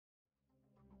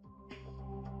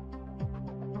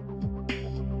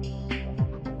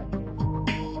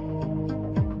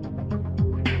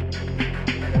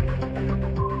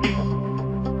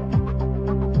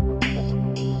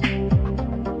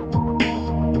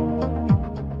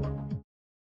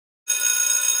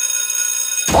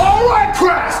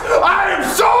Crass! I am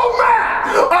so mad!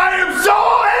 I am so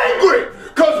angry!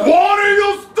 Cause one of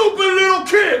you stupid little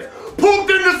kids pooped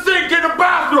in the sink in the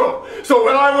bathroom. So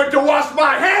when I went to wash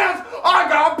my hands, I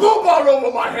got poop all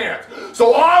over my hands.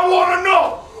 So I wanna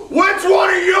know, which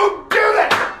one of you did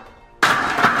it?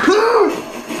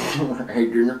 Hey,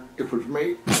 Junior, it was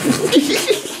me.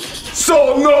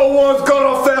 So no one's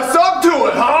gonna fess up to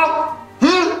it, huh?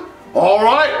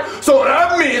 Alright, so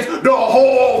that means the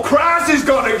whole class is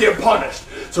gonna get punished.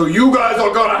 So you guys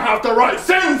are gonna have to write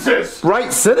sentences.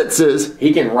 Write sentences?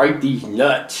 He can write these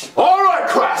nuts. Alright,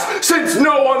 class, since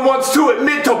no one wants to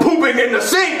admit to pooping in the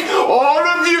sink, all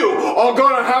of you are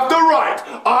gonna have to write,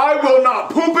 I will not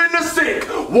poop in the sink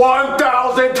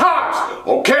 1,000 times.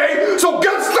 Okay? So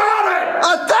get started!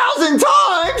 1,000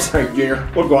 times? Hey, Junior,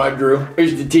 look what I drew.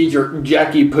 Here's the teacher,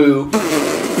 Jackie Poo.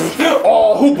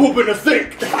 Oh, who poop in the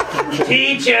sink?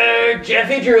 Teacher,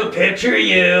 Jeffy drew a picture of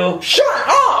you. Shut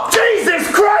up! Jesus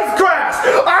Christ, class!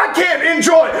 I can't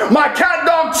enjoy my cat,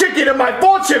 dog, chicken, and my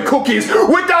fortune cookies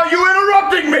without you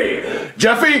interrupting me!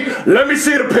 Jeffy, let me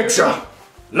see the picture.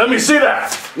 Let me see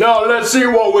that. Now let's see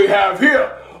what we have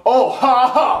here. Oh, ha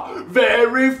ha!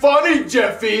 Very funny,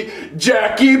 Jeffy.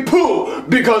 Jackie Poo,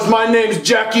 because my name's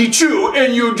Jackie Chew,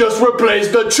 and you just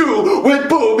replaced the Chew with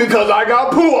Poo because I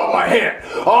got poo on my hand.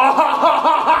 Ah ha ha ha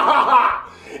ha ha ha!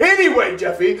 Anyway,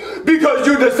 Jeffy, because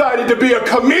you decided to be a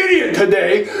comedian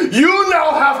today, you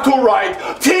now have to write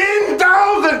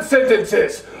 10,000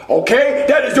 sentences. Okay?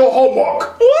 That is your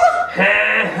homework.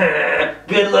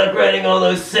 Good luck writing all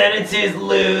those sentences,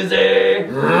 loser.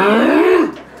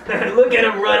 Look at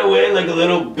him run away like a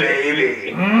little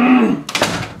baby. Ding,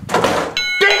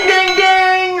 ding,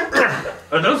 ding!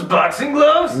 Are those boxing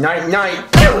gloves? Night, night.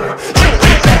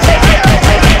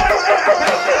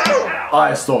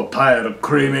 I'm so tired of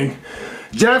creaming.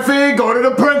 Jeffy, go to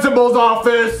the principal's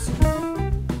office.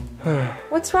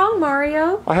 What's wrong,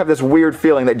 Mario? I have this weird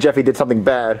feeling that Jeffy did something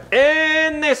bad.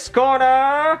 In this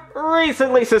corner,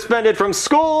 recently suspended from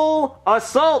school,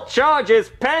 assault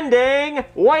charges pending,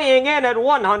 weighing in at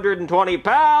 120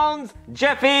 pounds,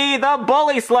 Jeffy the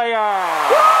Bully Slayer.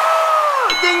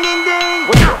 Ding, ding, ding!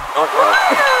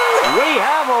 We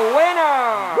have a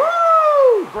winner!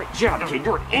 Great job, kid.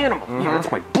 You're an animal. Yeah, that's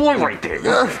my boy right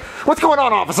there. What's going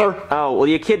on, officer? Oh, well,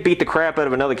 your kid beat the crap out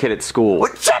of another kid at school.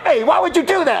 What, Jeffy, why would you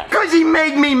do that? Cause he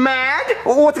made me mad.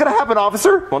 What's gonna happen,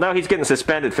 officer? Well, now he's getting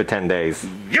suspended for 10 days.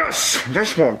 Yes,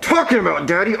 that's what I'm talking about,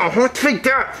 Daddy. Take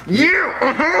that.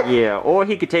 Yeah, Yeah, or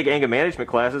he could take anger management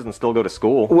classes and still go to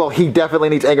school. Well, he definitely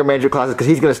needs anger management classes because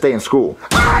he's gonna stay in school.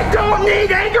 I don't need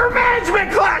anger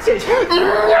management classes.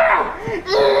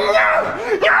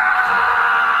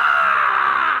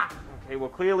 Okay, well,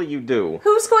 clearly you do.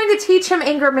 Who's going to teach him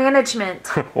anger management?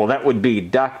 Well, that would be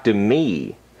Dr.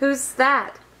 Me. Who's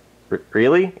that?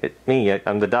 Really? Me?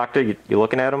 I'm the doctor? You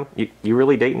looking at him? You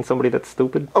really dating somebody that's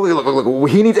stupid? Oh, look.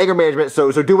 He needs anger management,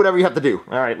 so do whatever you have to do.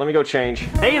 Alright, let me go change.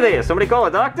 Hey there, somebody call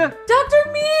a doctor?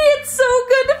 Dr. Me, it's so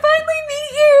good to finally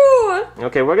meet you!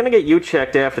 Okay, we're gonna get you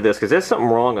checked after this, because there's something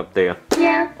wrong up there.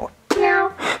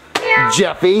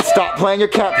 Jeffy, stop playing your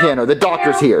cat piano. The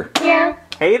doctor's here.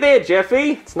 Hey there,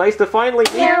 Jeffy. It's nice to finally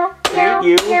meet you.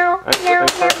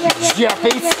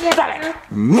 Jeffy, stop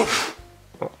it!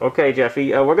 Okay,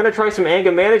 Jeffy, we're gonna try some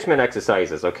anger management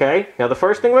exercises, okay? Now, the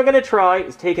first thing we're gonna try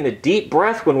is taking a deep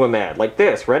breath when we're mad, like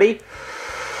this. Ready?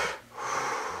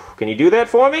 Can you do that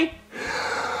for me?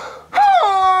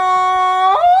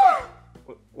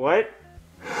 What?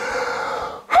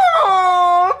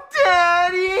 Oh,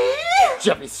 Daddy.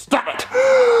 Jeffy, stop it!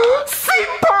 See,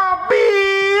 Poppy.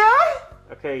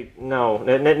 Okay, no,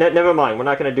 never mind. We're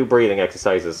not gonna do breathing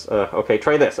exercises. Okay,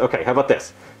 try this. Okay, how about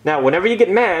this? Now, whenever you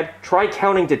get mad, try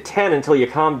counting to 10 until you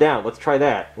calm down. Let's try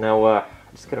that. Now, I'm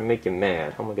just gonna make you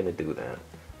mad. How am I gonna do that?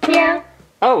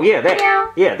 Oh, yeah,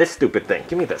 that. Yeah, this stupid thing.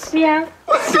 Give me this. That's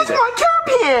my cat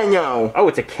piano. Oh,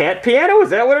 it's a cat piano? Is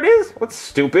that what it is? What's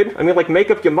stupid? I mean, like, make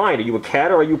up your mind. Are you a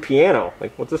cat or are you a piano?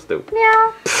 Like, what's this do?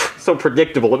 So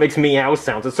predictable. It makes meow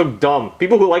sounds. It's so dumb.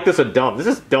 People who like this are dumb. This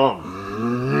is dumb.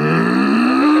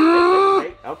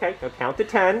 Okay, now count to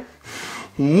 10.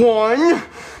 1,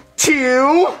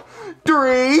 2,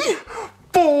 3,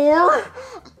 4.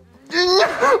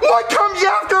 What comes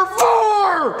after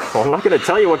 4? Well, I'm not gonna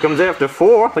tell you what comes after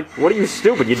 4. Like, what are you,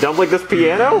 stupid? You dumb like this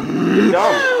piano? You're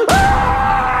dumb.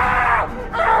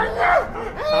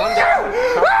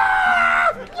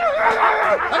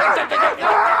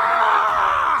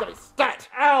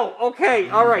 Ow!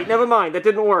 okay, alright, never mind, that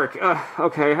didn't work.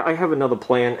 Okay, I have another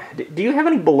plan. Do you have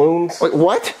any balloons? Wait,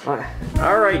 what?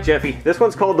 Alright, Jeffy, this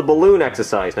one's called the balloon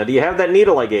exercise. Now, do you have that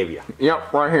needle I gave you?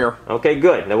 Yep, right here. Okay,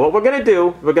 good. Now, what we're gonna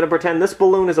do, we're gonna pretend this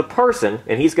balloon is a person,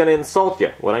 and he's gonna insult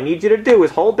you. What I need you to do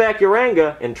is hold back your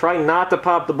anger and try not to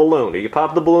pop the balloon. If you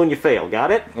pop the balloon, you fail.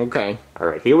 Got it? Okay.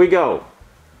 Alright, here we go.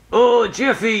 Oh,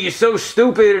 Jeffy, you're so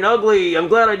stupid and ugly. I'm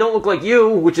glad I don't look like you,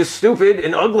 which is stupid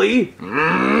and ugly.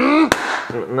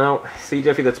 No, see,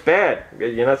 Jeffy, that's bad.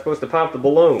 You're not supposed to pop the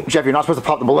balloon. Jeff, you're not supposed to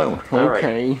pop the balloon.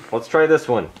 Okay. Let's try this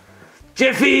one.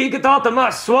 Jeffy, get out of my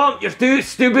swamp. You're too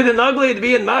stupid and ugly to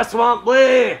be in my swamp.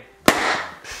 Bleh.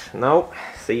 No,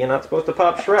 see, you're not supposed to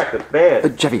pop Shrek. That's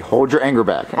bad. Jeffy, hold your anger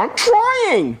back. I'm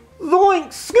trying! Zoink,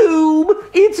 Scoob!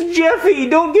 It's Jeffy!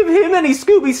 Don't give him any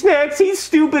Scooby snacks, he's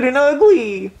stupid and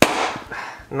ugly!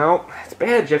 No, it's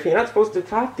bad, Jeffy. You're not supposed to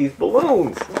pop these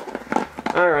balloons.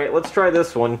 Alright, let's try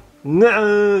this one.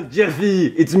 Nah, Jeffy,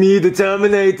 it's me, the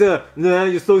Terminator. Nah,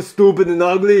 you're so stupid and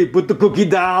ugly. Put the cookie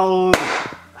down.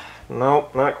 No,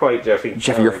 not quite, Jeffy.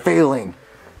 Jeffy, you're failing.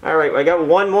 Alright, I got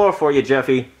one more for you,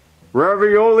 Jeffy.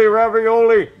 Ravioli,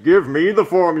 ravioli, give me the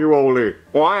formuoli.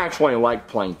 Well, I actually like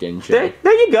plankton, Jay.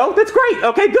 There you go. That's great.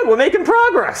 Okay, good. We're making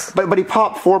progress. But he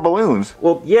popped 4 balloons.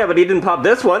 Well, yeah, but he didn't pop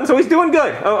this one, so he's doing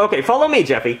good. Oh, okay, follow me,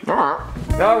 Jeffy.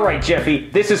 All right, Jeffy.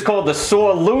 This is called the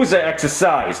sore loser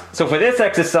exercise. So for this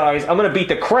exercise, I'm going to beat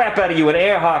the crap out of you in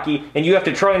air hockey, and you have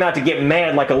to try not to get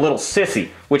mad like a little sissy,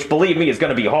 which, believe me, is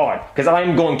going to be hard, because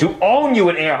I'm going to own you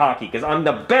in air hockey, because I'm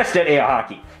the best at air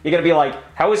hockey. You're going to be like,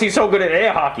 how is he so good at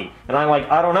air hockey? And I'm like,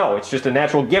 I don't know. It's just a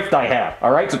natural gift I have.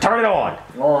 All right, so turn it on.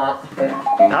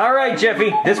 All right,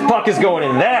 Jeffy. This puck is going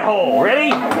in that hole.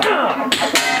 Ready?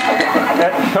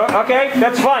 Okay,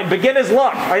 that's fine. Beginner's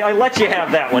luck. I let you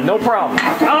have that one. No problem.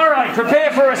 All right,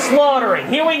 prepare for a slaughtering.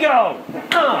 Here we go.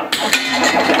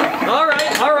 All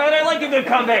right. I like a good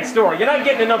comeback story. You're not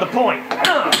getting another point.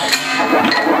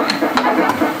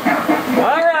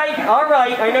 All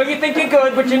right, I know you think you're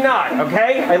good, but you're not,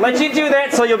 okay? I let you do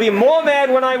that so you'll be more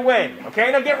mad when I win,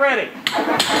 okay? Now get ready.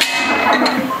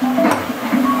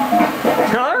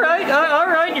 All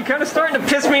right, you're kind of starting to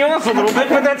piss me off a little bit,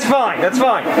 but that's fine,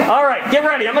 All right, get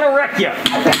ready, I'm gonna wreck you.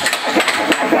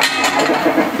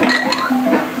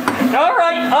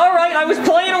 All right, I was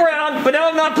playing around, but now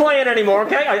I'm not playing anymore,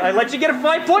 okay? I let you get a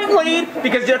 5-point lead,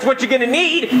 because that's what you're gonna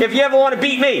need if you ever want to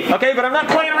beat me, okay? But I'm not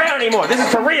playing around anymore, this is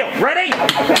for real. Ready?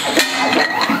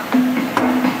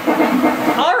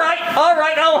 All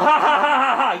right, oh,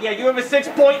 ha. Yeah, you have a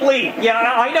 6-point lead. Yeah,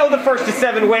 I know the first to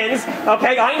 7 wins,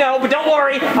 okay? I know, but don't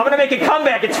worry. I'm gonna make a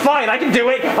comeback. It's fine, I can do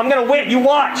it. I'm gonna win, you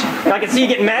watch. I can see you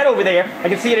getting mad over there. I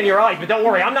can see it in your eyes, but don't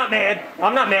worry, I'm not mad.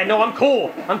 No, I'm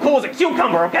cool. I'm cool as a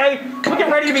cucumber, okay? Don't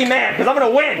get ready to be mad, because I'm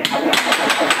gonna win.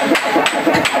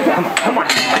 Come on.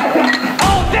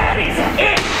 Oh, that is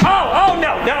it! Oh,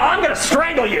 no, I'm gonna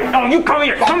strangle you. Oh, you come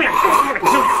here. Hey,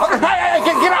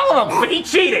 get out of him! But he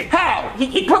cheated. How?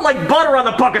 He put like butter on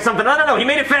the puck or something. I don't know. He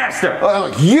made it faster.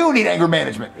 You need anger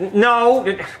management. No.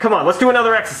 Come on. Let's do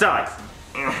another exercise.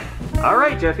 All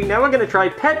right, Jeffy. Now we're going to try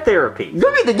pet therapy.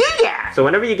 So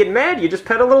whenever you get mad, you just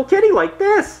pet a little kitty like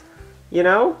this. You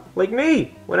know, like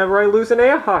me, whenever I lose in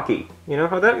air hockey. You know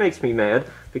how that makes me mad?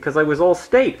 Because I was all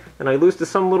state, and I lose to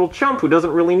some little chump who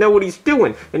doesn't really know what he's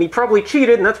doing, and he probably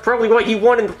cheated, and that's probably why he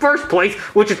won in the first place,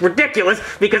 which is ridiculous,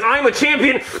 because I'm a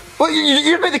champion. Well,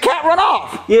 you made the cat run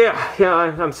off. Yeah,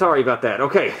 I'm sorry about that.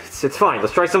 Okay, it's fine.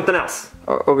 Let's try something else.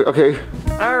 Okay.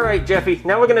 All right, Jeffy.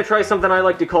 Now we're going to try something I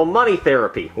like to call money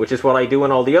therapy, which is what I do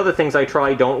when all the other things I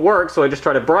try don't work, so I just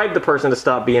try to bribe the person to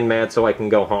stop being mad so I can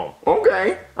go home.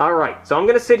 Okay. All right, so I'm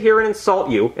going to sit here and insult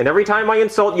you, and every time I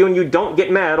insult you and you don't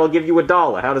get mad, I'll give you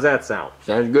 $1. How does that sound?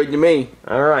 Sounds good to me.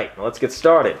 All right, let's get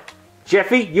started.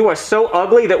 Jeffy, you are so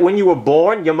ugly that when you were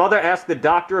born, your mother asked the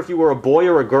doctor if you were a boy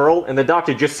or a girl, and the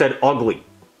doctor just said ugly.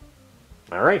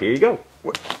 All right, here you go.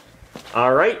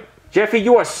 All right. Jeffy,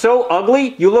 you are so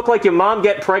ugly, you look like your mom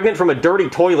get pregnant from a dirty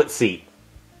toilet seat.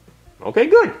 Okay,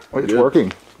 good. It's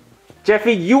working.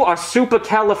 Jeffy, you are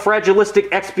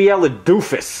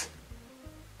supercalifragilisticexpialidocious.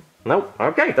 Nope.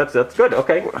 Okay, that's good.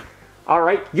 Okay. All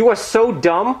right. You are so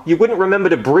dumb, you wouldn't remember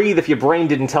to breathe if your brain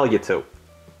didn't tell you to.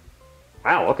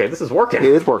 Wow, okay, this is working. It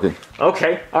is working.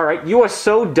 Okay, all right. You are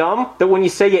so dumb that when you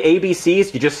say your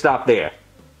ABCs, you just stop there.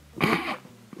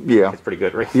 Yeah. It's pretty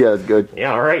good, right? Yeah, it's good.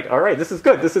 Yeah, all right. This is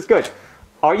good.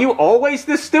 Are you always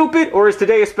this stupid, or is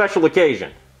today a special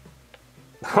occasion?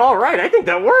 All right, I think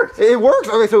that worked. It works.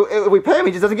 Okay, so if we pay him,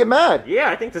 he just doesn't get mad. Yeah,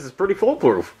 I think this is pretty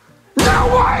foolproof. Now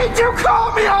why did you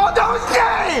call me all those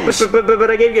names? But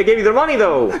I gave you the money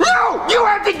though. No, you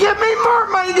have to give me more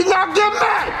money to not get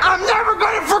mad. I'm never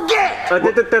gonna forget.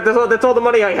 That's all the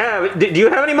money I have. Do you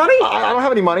have any money? I don't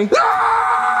have any money.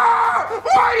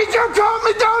 Why did you call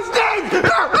me those names?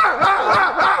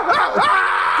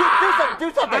 Do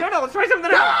something. I don't know. Let's try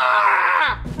something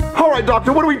else. All right,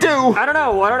 Doctor, what do we do? I don't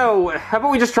know. How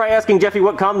about we just try asking Jeffy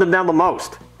what calmed him down the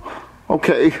most?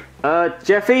 Okay.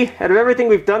 Jeffy, out of everything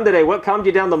we've done today, what calmed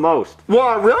you down the most? Well,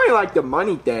 I really like the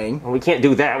money thing. Well, we can't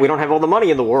do that. We don't have all the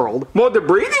money in the world. Well, the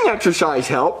breathing exercise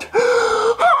helped.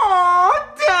 Oh,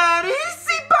 Daddy,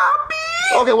 see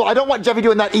Poppy? Okay, well, I don't want Jeffy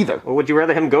doing that either. Well, would you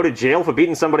rather him go to jail for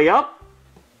beating somebody up?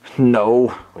 No.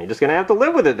 Well, you're just gonna have to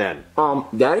live with it then.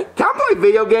 Daddy, can I play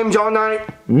video games all night?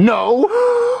 No.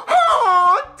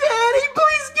 Oh, Daddy,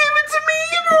 please give it to me.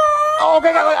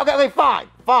 Okay, fine.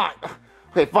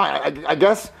 Okay, fine. I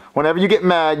guess whenever you get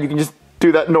mad, you can just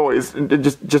do that noise and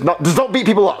just don't beat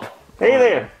people up. Hey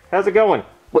there, how's it going?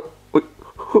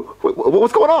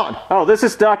 What's going on? Oh, this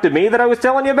is Dr. Me that I was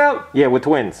telling you about? Yeah, we're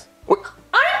twins. What?